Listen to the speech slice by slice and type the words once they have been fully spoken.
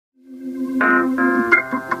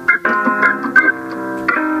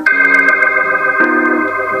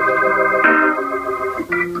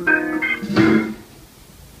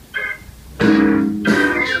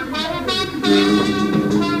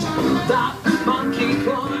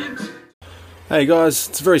Hey guys,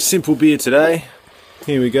 it's a very simple beer today.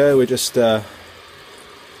 Here we go, we're just draining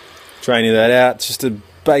that out. It's just a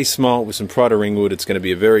base malt with some Pride of Ringwood. It's going to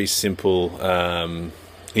be a very simple,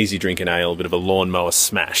 easy drinking ale, a bit of a Lawnmower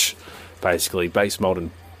SMASH, basically. Base malt and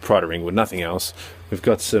Pride of Ringwood, nothing else. We've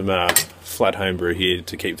got some flat homebrew here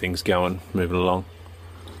to keep things going, moving along.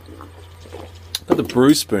 Got the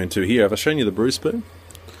brew spoon too here. Have I shown you the brew spoon?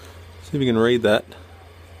 See if you can read that.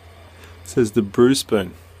 It says the brew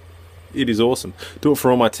spoon. It is awesome. Do it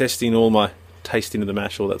for all my testing, all my tasting of the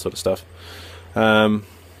mash, all that sort of stuff. I've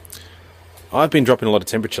been dropping a lot of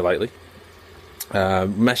temperature lately.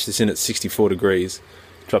 Mashed this in at 64 degrees,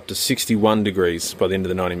 dropped to 61 degrees by the end of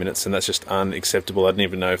the 90 minutes, and that's just unacceptable. I don't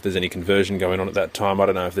even know if there's any conversion going on at that time. I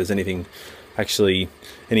don't know if there's anything actually,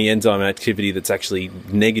 any enzyme activity that's actually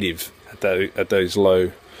negative at those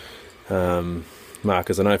low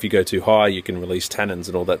markers. I know if you go too high, you can release tannins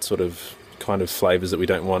and all that sort of kind of flavours that we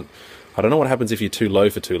don't want. I don't know what happens if you're too low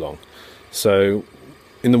for too long. So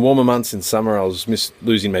in the warmer months in summer, I was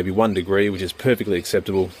losing maybe 1 degree, which is perfectly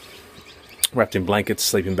acceptable. Wrapped in blankets,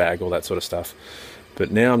 sleeping bag, all that sort of stuff.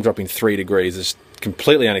 But now I'm dropping 3 degrees. It's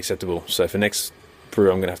completely unacceptable. So for next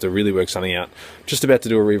brew, I'm going to have to really work something out. Just about to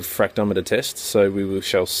do a refractometer test, so we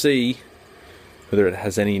shall see whether it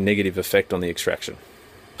has any negative effect on the extraction.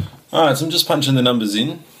 Alright, so I'm just punching the numbers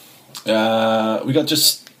in. We got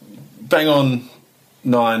just bang on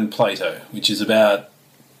 9 Plato, which is about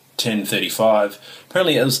 1035.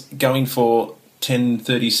 Apparently it was going for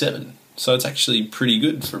 1037, so it's actually pretty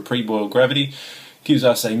good for pre-boil gravity. Gives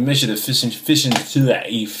us a measured efficiency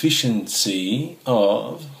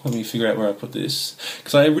of, let me figure out where I put this,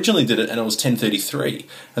 because I originally did it and it was 1033,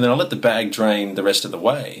 and then I let the bag drain the rest of the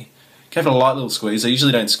way. Gave it a light little squeeze. I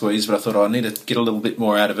usually don't squeeze, but I thought, oh, I need to get a little bit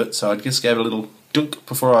more out of it, so I just gave it a little dunk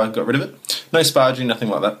before I got rid of it. No sparging, nothing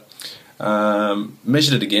like that.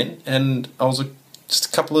 Measured it again, and I was just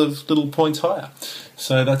a couple of little points higher,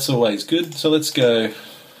 so that's always good. So let's go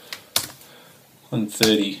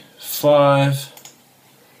 135,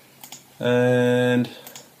 and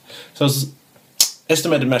so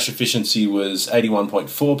estimated mash efficiency was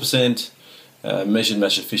 81.4%, measured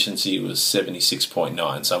mash efficiency was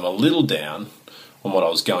 76.9, so I'm a little down on what I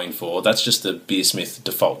was going for. That's just the Beersmith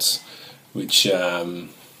defaults, which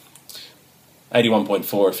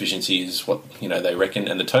 81.4 efficiency is what they reckon,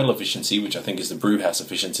 and the total efficiency, which I think is the brewhouse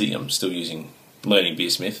efficiency, I'm still learning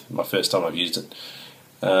Beersmith, my first time I've used it.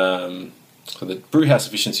 So the brewhouse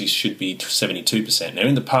efficiency should be 72%. Now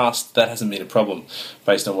in the past that hasn't been a problem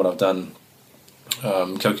based on what I've done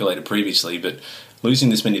calculated previously, but losing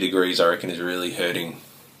this many degrees I reckon is really hurting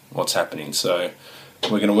what's happening. So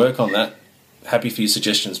we're going to work on that. Happy for your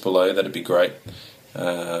suggestions below, that'd be great.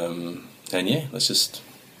 And yeah, let's just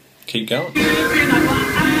keep going.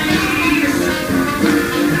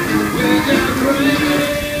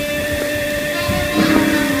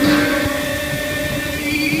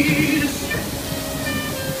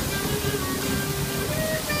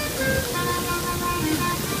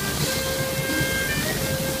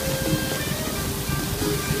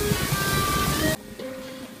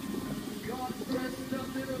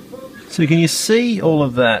 So can you see all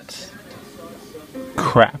of that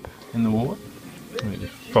crap in the water?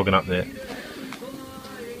 Fogging up there.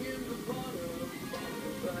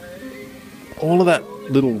 All of that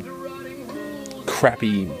little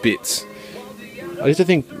crappy bits. I used to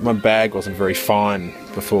think my bag wasn't very fine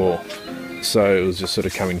before, so it was just sort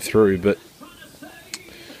of coming through, but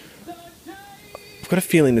I've got a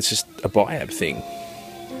feeling it's just a biab thing.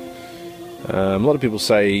 A lot of people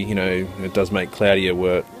say, it does make cloudier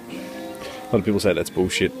work. A lot of people say that's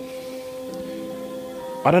bullshit.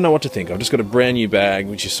 I don't know what to think. I've just got a brand new bag,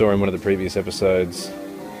 which you saw in one of the previous episodes.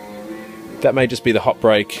 That may just be the hot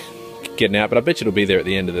break getting out, but I bet you it'll be there at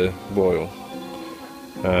the end of the boil.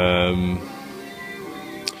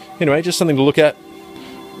 Anyway, just something to look at.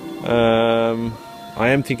 I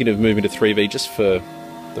am thinking of moving to 3V just for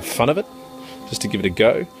the fun of it, just to give it a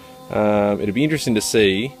go. It'll be interesting to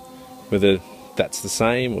see whether that's the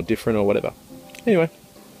same or different or whatever. Anyway,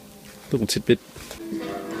 little tidbit.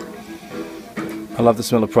 I love the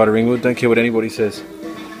smell of Pride of Ringwood, don't care what anybody says.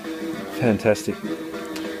 Fantastic.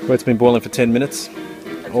 Well, it's been boiling for 10 minutes.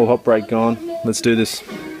 All hot break gone. Let's do this.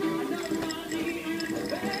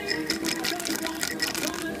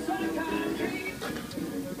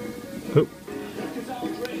 Oop.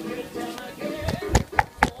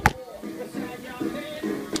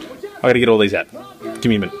 I gotta get all these out. Give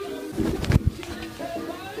me a minute.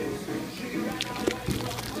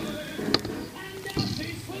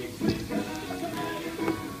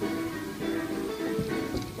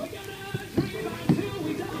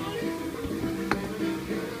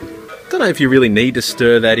 Don't know if you really need to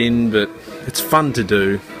stir that in, but it's fun to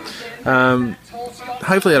do.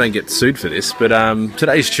 Hopefully I don't get sued for this, but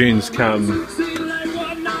today's tunes come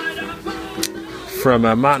from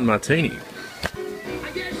Martin Martini.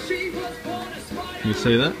 Can you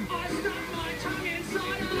see that?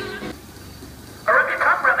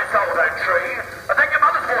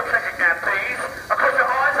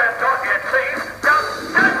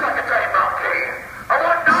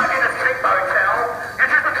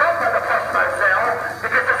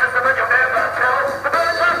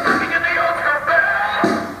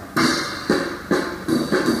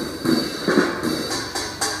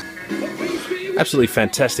 Absolutely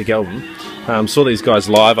fantastic album. Saw these guys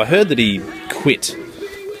live. I heard that he quit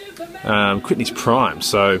in his prime,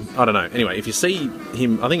 so I don't know. Anyway, if you see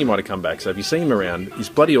him, I think he might have come back, so if you see him around, he's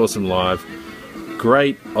bloody awesome live.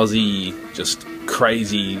 Great Aussie, just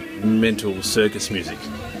crazy mental circus music.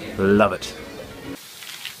 Love it.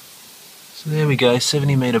 So there we go,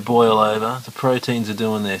 70 metre boil over. The proteins are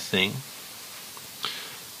doing their thing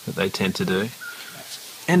that they tend to do.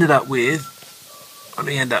 Ended up with, what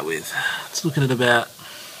do we end up with? It's looking at about,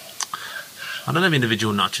 I don't have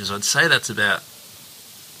individual notches, I'd say that's about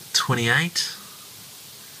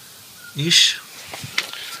 28-ish.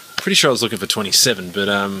 Pretty sure I was looking for 27, but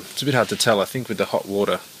it's a bit hard to tell. I think with the hot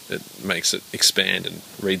water it makes it expand and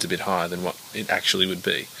reads a bit higher than what it actually would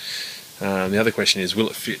be. The other question is, will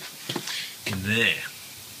it fit in there?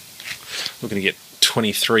 Looking to get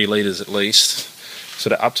 23 litres at least.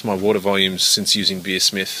 Sort of upped my water volumes since using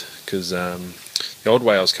Beersmith, because the old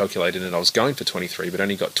way I was calculating it, I was going for 23 but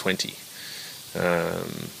only got 20.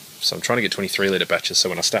 So I'm trying to get 23 litre batches so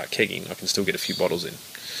when I start kegging I can still get a few bottles in.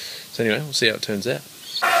 So anyway, we'll see how it turns out.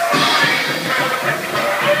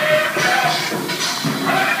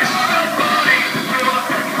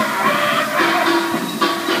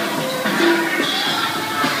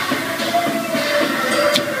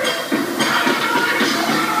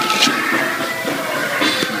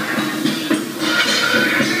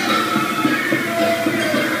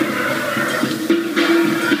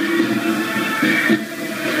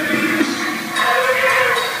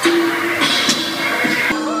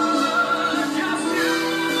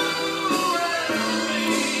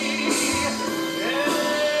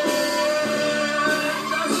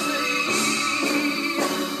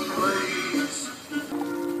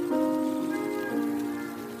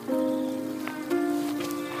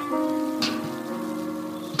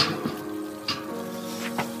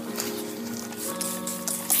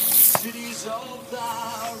 Of the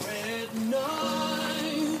red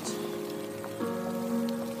night,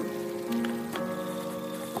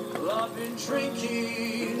 I've been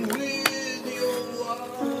drinking with your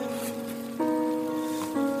wine,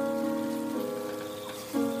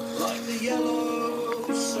 like the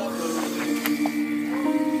yellow submarine.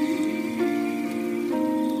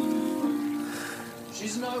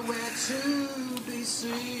 She's nowhere to be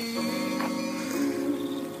seen.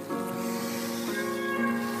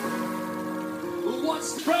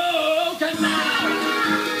 What's broken now?